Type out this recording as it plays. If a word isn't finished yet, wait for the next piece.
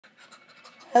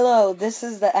Hello, this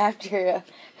is the after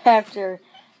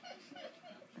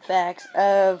facts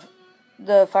of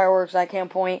the fireworks at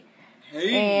Camp Point.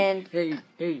 And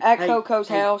at Coco's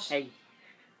house.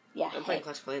 Yeah. I'm playing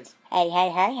Clash of Clans. Hey.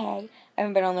 I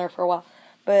haven't been on there for a while.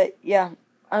 But yeah,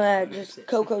 I'm at just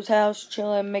Coco's house,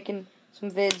 chilling, making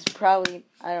some vids, probably,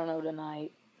 I don't know,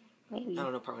 tonight. Maybe. I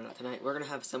don't know, probably not tonight. We're going to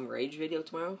have some Rage video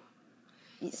tomorrow.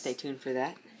 Yes. Stay tuned for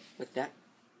that. With that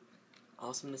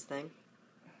awesomeness thing.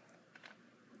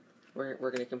 We're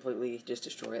going to completely just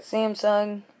destroy it.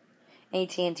 Samsung,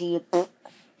 AT&T,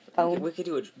 phone. We could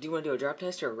do you want to do a drop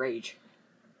test or a Rage?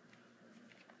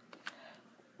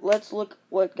 Let's look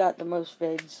what got the most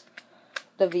vids.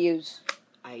 The views.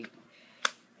 I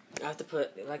have to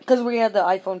put, like... Because we had the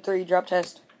iPhone 3 drop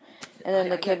test. And then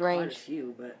the kid got range. Quite a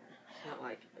few, but not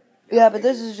like... Yeah, but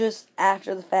this is just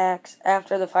after the facts,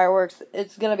 after the fireworks.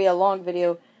 It's going to be a long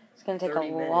video. It's going to take a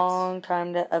long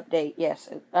time to update. Yes,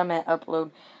 I'm at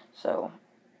upload. So,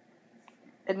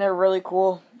 and they're really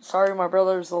cool. Sorry, my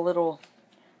brother's a little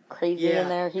crazy in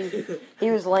there. He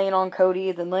was laying on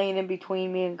Kody, then laying in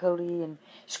between me and Kody, and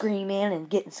screaming and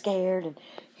getting scared, and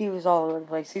he was all over the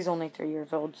place. He's only 3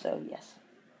 years old, so yes.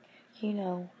 You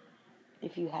know,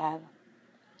 if you have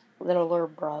littler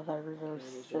brothers or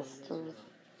sisters.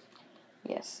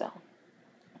 Yes, so,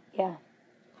 yeah.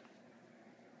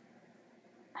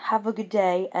 Have a good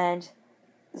day, and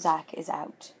Zach is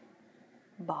out.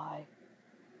 Bye.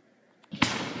 I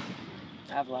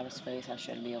have a lot of space. I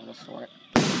shouldn't be able to store it.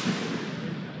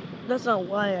 That's not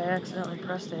why I accidentally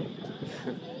pressed it.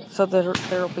 So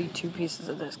there'll be 2 pieces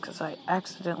of this, because I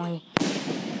accidentally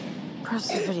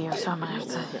pressed the video, so I'm going to have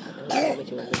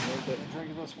to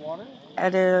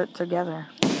edit it together.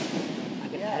 I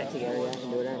can add it together, I can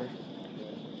do whatever.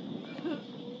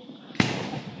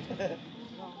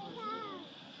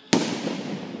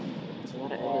 It's a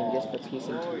lot of editing just for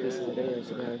piecing 2 pieces of videos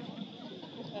together.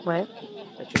 What?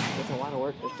 It's a lot of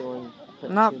work just doing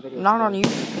Not 2 videos not on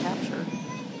YouTube Capture.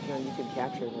 No, you can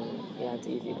capture them. Yeah, it's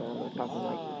easy, but I'm not talking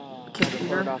like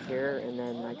Computer. record off here and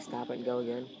then like stop it and go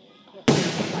again.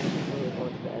 Like really go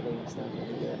into the editing and stuff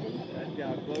and do it. That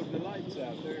guy blowed the lights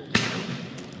out there.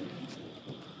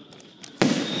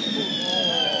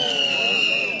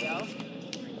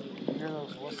 You hear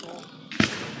those whistles?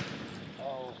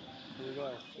 Oh, here we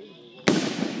go.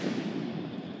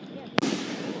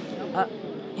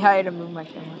 Yeah, I had to move my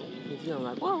camera. You're feeling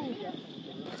like, whoa.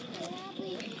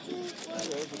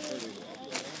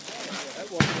 That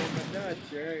wasn't on my nuts,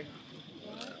 Jerry.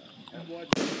 That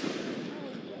wasn't.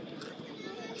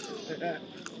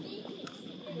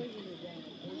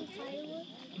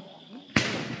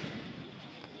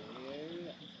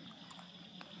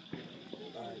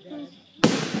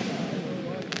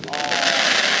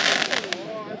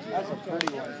 That's a pretty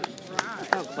one. Look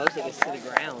how close it gets to the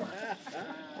ground.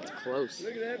 It's close.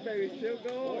 Look at that baby, still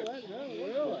going. Dang.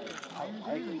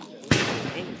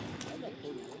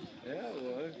 Yeah, it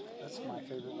was. That's my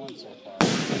favorite one so far.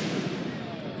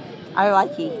 I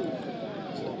like it.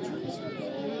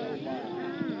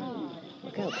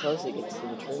 Look how close it gets to the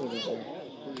tree right there.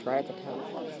 It's right at the top.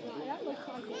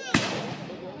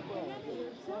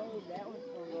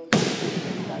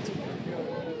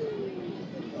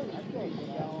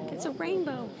 It's a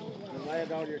rainbow. And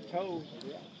land on your toes.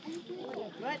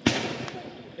 What?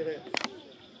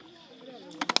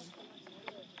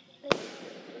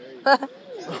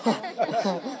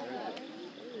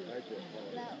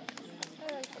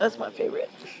 That's my favorite.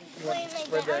 You want to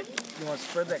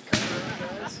spread that cover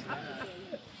around, guys?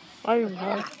 I don't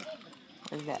know.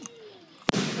 Look at that.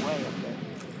 Way up there.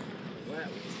 Wow.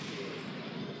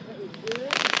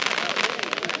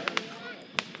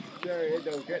 Jerry, it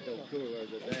don't get no cooler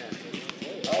than that.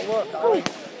 Oh, look, Ollie.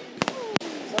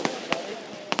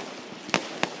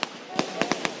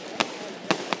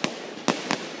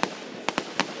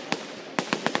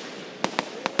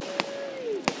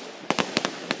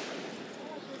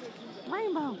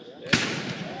 Rainbow.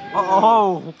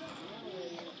 Oh!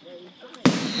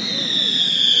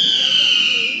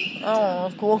 Oh,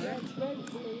 that's cool.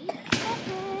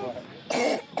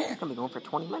 It's gonna be going for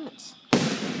 20 minutes.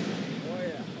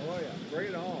 Oh yeah, bring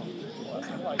it on.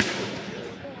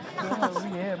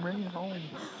 Oh, yeah, bring it home.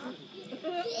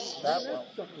 That one.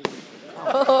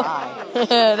 Oh,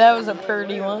 That was a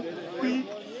pretty one. hey,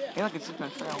 look, it's just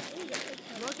gonna trail.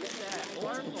 Look at that.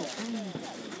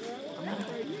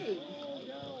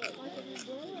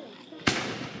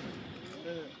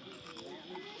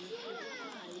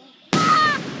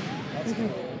 It's a tree.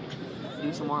 Do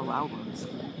some more loud ones.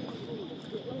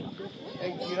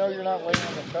 Hey, you know you're not laying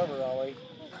on the cover, Ollie.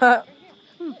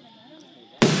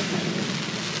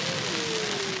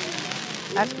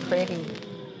 That's pretty.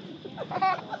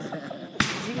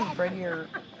 It's even prettier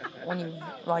when you,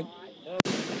 like,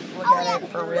 look at it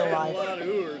for real life. A lot of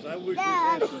oars. I wish we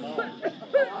had some more.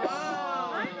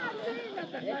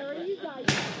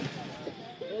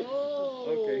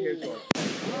 Okay, here's one.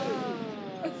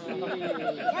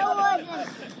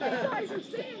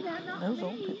 Those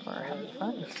old people are having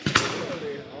fun.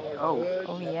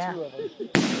 Oh, Yeah. Oh,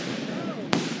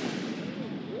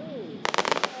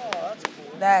 that's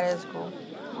cool. That is cool.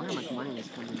 I wonder how much money is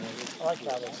coming in. I like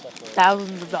how they separate.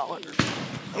 Thousands of dollars.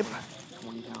 Yep.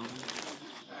 20,000.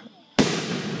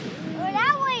 Well,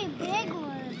 that was a big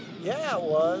one. Yeah, it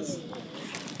was.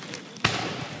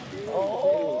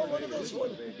 Oh, look at this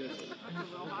one.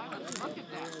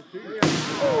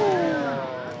 Oh,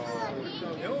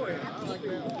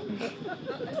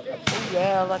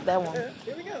 yeah, I like that one.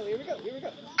 Here we go, here we go, here we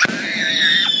go.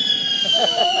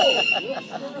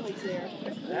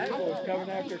 That was coming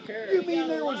after Carrie. You mean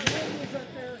there was wriggles up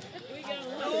there?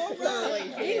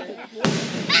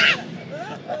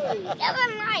 That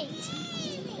was light.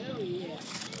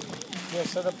 You want to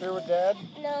sit up here with Dad?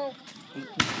 No.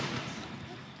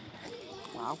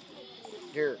 Wow.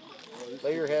 Here,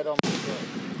 lay your head on my foot.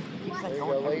 There you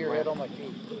go, lay your head on my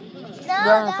feet.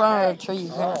 They're in front of a tree.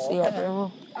 You can't see it. I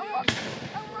want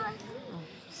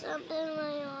something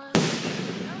lay on.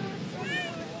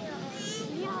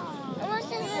 I want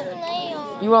something lay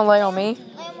on. You want to lay on me?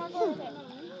 Lay on my foot.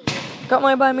 Come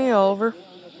lay by me, Oliver.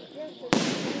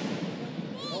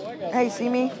 Hey, see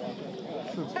me?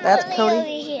 That's Lay Kody. over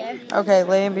here. Okay,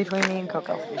 lay in between me and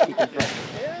Coco.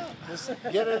 Just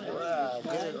get it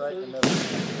right in the middle.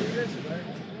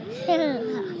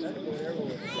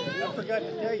 I forgot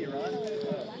to tell you, Ron.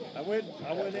 I went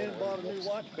in and bought a new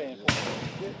watch band for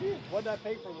you. What did I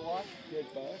pay for the watch?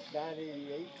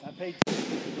 $9.88. I paid.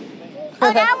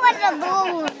 Oh, that was a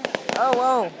blue one. Oh,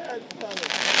 whoa.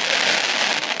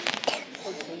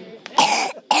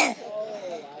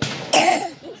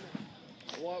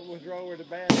 What was wrong with the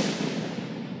band? It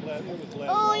was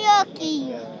left. Oh, yucky.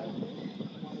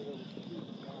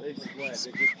 They sweat.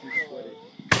 They get too sweaty.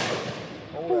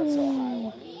 Oh, that's a high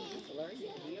one.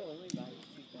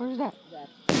 Where's that?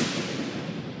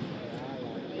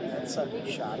 That's something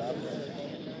shot up.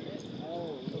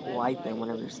 Light them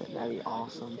whenever you're sitting. That'd be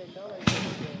awesome.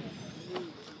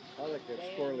 I like that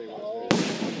squirrely one.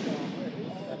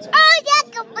 Oh, yeah,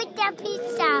 go put that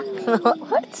pizza.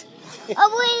 What? Oh,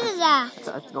 what is that?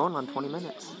 It's going on 20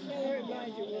 minutes.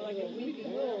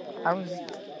 I was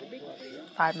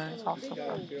 5 minutes off so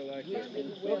far.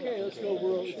 Okay, let's go.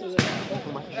 I'm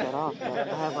about to shut off. I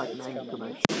have like 9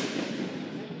 gigabytes.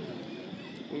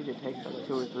 It usually takes like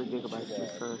 2 or 3 gigabytes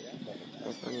just for a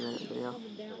 30-minute video.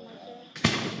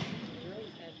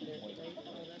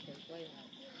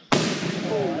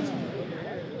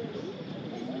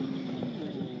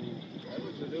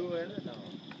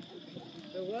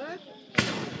 The what?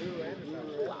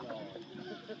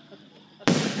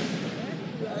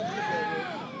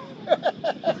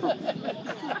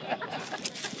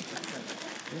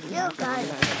 You guys.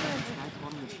 I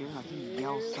told him to cheer up. He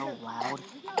yells so loud.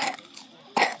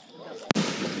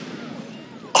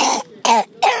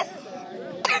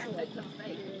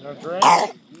 No drink?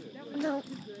 No.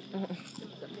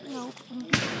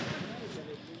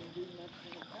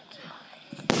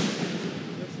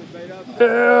 This is made up.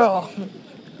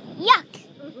 Yuck.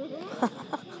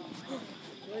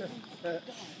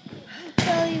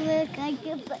 So you look like a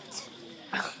butt.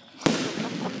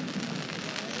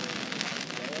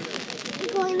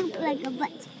 You're going to look like a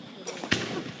butt.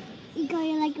 You're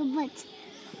going like a butt.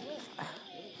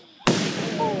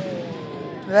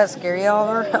 Is that scary,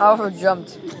 Oliver? Oliver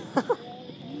jumped.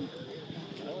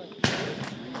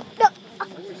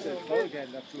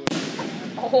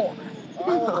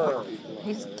 Oh.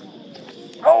 He's.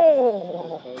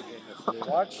 Oh.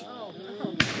 Watch.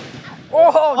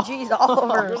 Oh, jeez, You're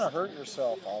Oliver. gonna hurt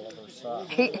yourself, Oliver. Stop.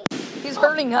 He's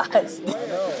hurting us. I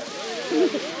know.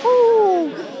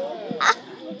 Ooh.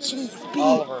 Jeez,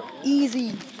 Oliver.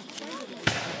 easy.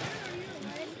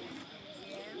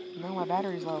 No, my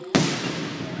battery's low.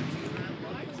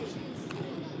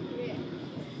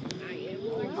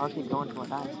 I'll keep going till it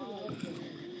dies.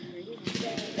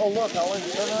 Oh, look, Oliver,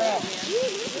 turn around.